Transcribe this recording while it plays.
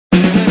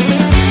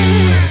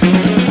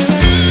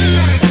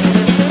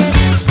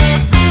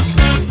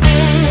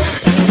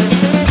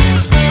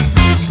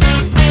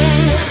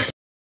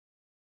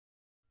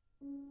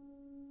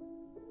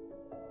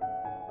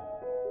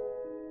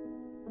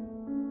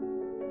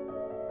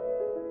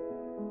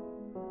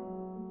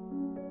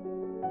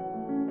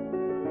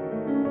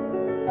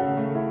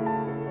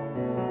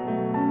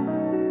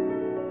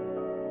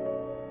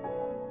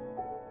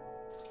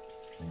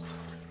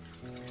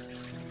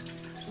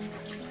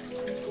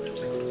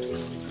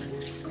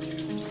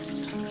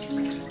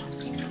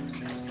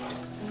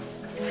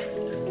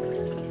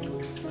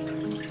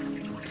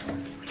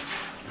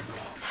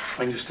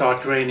when you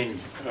start graining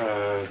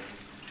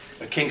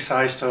a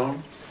king-size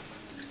stone,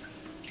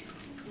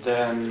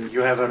 then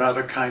you have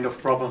another kind of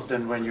problems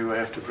than when you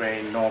have to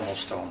grain normal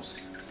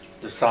stones.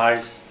 The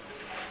size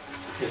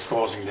is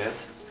causing that.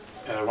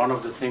 One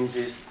of the things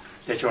is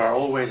that you are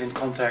always in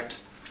contact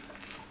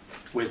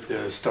with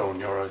the stone.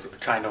 You're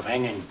kind of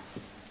hanging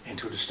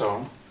into the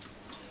stone.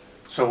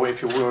 So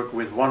if you work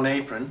with one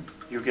apron,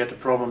 you get the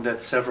problem that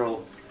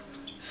several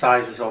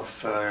sizes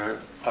of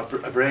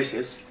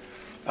abrasives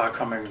are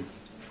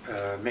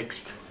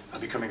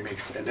becoming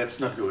mixed, and that's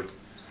not good.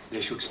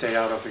 They should stay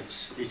out of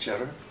each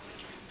other.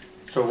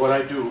 So what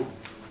I do,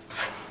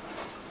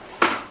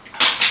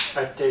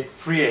 I take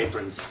 3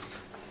 aprons.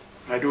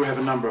 I do have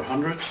a number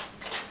 100.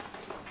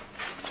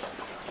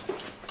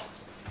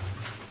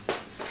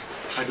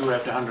 I do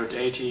have the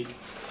 180,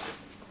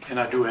 and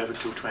I do have a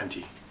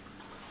 220.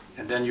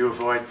 And then you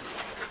avoid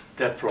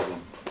that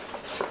problem.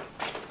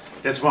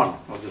 That's one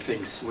of the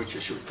things which you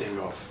should think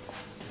of.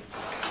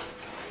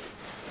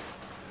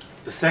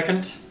 The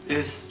second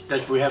is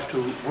that we have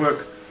to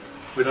work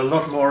with a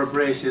lot more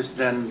abrasives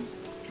than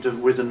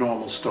with a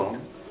normal stone.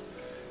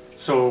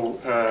 So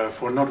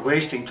for not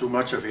wasting too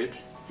much of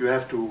it, you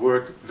have to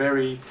work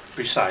very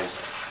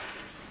precise.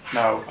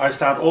 Now I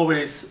start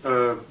always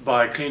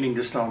by cleaning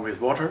the stone with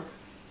water,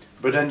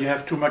 but then you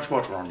have too much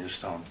water on your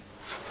stone.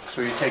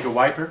 So you take a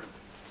wiper,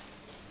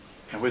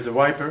 and with the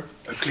wiper,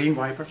 a clean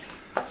wiper,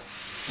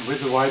 and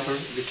with the wiper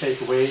you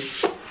take away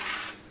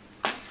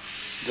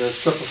the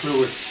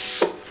superfluous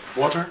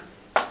water.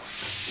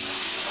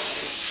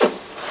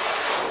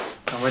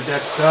 And when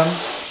that's done,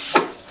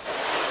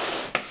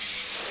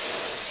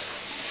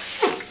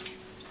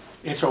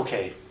 it's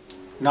okay.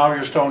 Now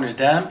your stone is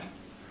damp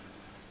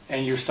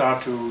and you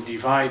start to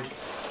divide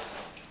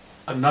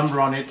a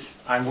number on it.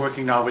 I'm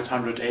working now with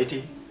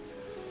 180.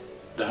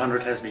 The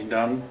 100 has been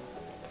done.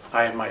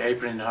 I have my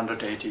apron in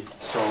 180.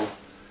 So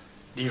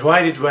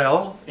divide it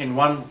well in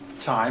one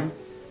time,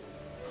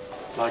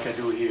 like I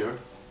do here.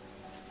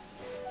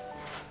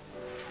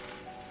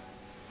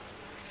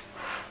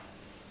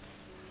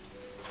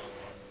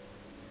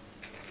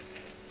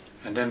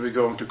 And then we're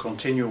going to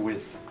continue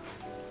with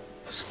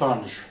a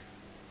sponge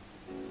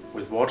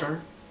with water.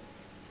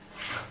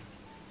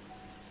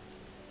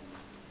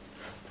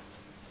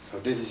 So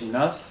this is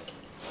enough.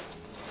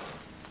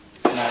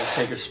 And I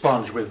take a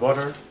sponge with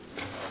water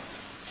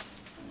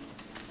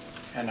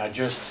and I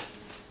just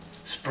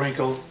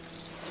sprinkle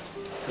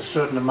a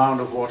certain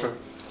amount of water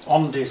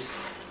on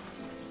this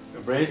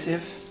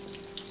abrasive,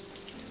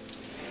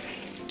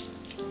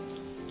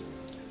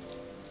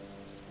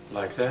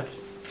 like that.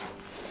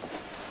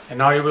 And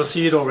now you will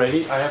see it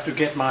already. I have to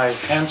get my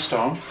hand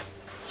stone.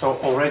 So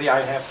already I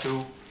have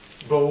to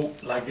go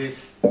like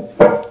this.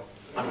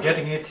 I'm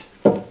getting it.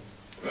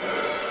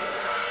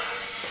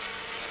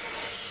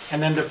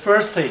 And then the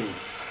first thing,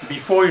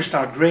 before you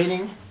start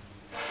graining,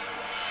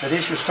 that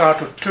is, you start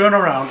to turn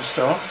around the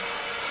stone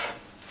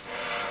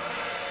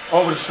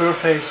over the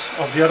surface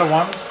of the other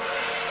one,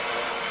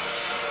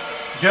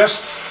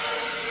 just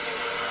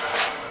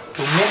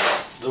to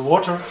mix the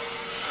water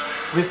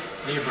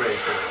with the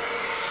abrasive.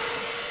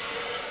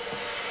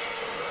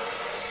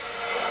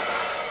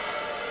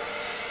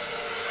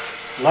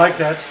 Like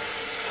that.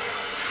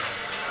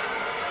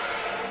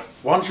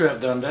 Once you have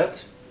done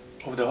that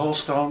over the whole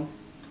stone,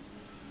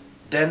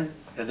 then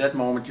at that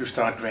moment you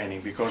start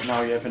graining, because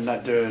now you have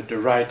the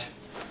right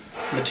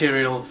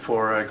material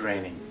for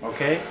graining.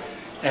 Okay?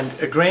 And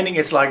graining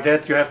is like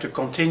that. You have to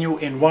continue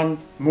in one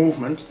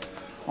movement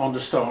on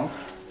the stone.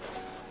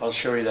 I'll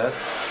show you that.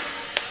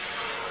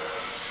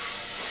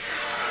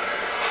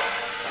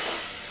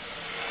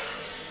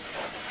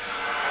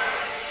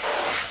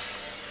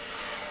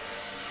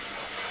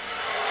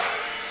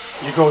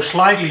 You go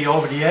slightly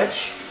over the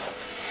edge.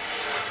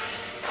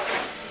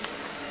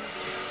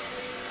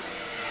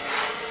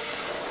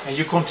 And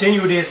you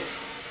continue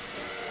this,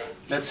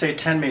 let's say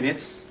 10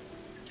 minutes,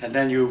 and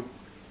then you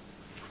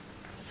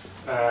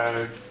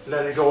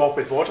let it go up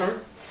with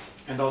water,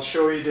 and I'll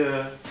show you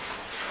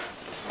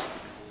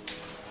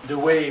the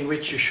way in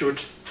which you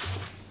should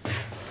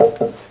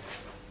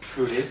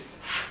do this.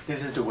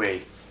 This is the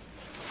way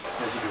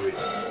that you do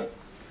it.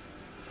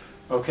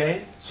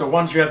 Okay, so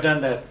once you have done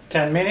that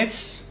 10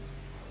 minutes,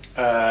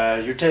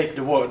 you take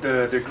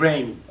the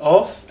grain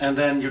off, and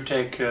then you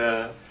take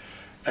a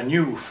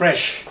new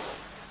fresh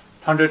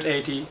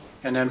 180,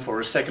 and then for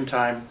a second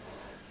time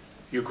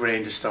you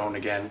grain the stone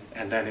again,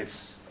 and then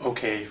it's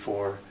okay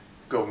for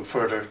going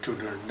further to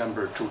the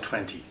number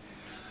 220.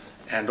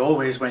 And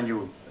always when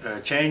you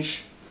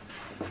change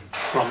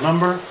from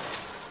number,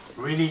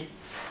 really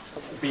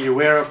be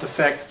aware of the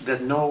fact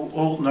that no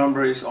old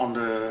number is on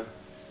the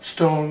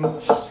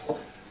stone,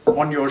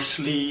 on your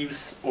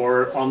sleeves,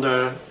 or on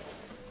the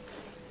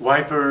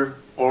wiper,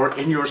 or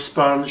in your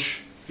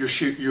sponge.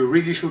 You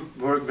really should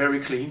work very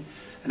clean,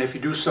 and if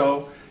you do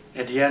so,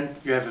 at the end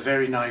you have a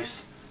very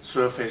nice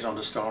surface on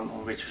the stone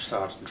on which you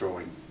start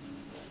drawing.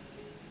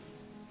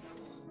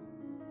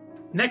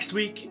 Next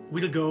week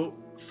we'll go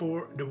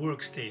for the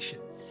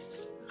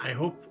workstations. I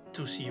hope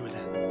to see you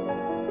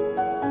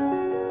then.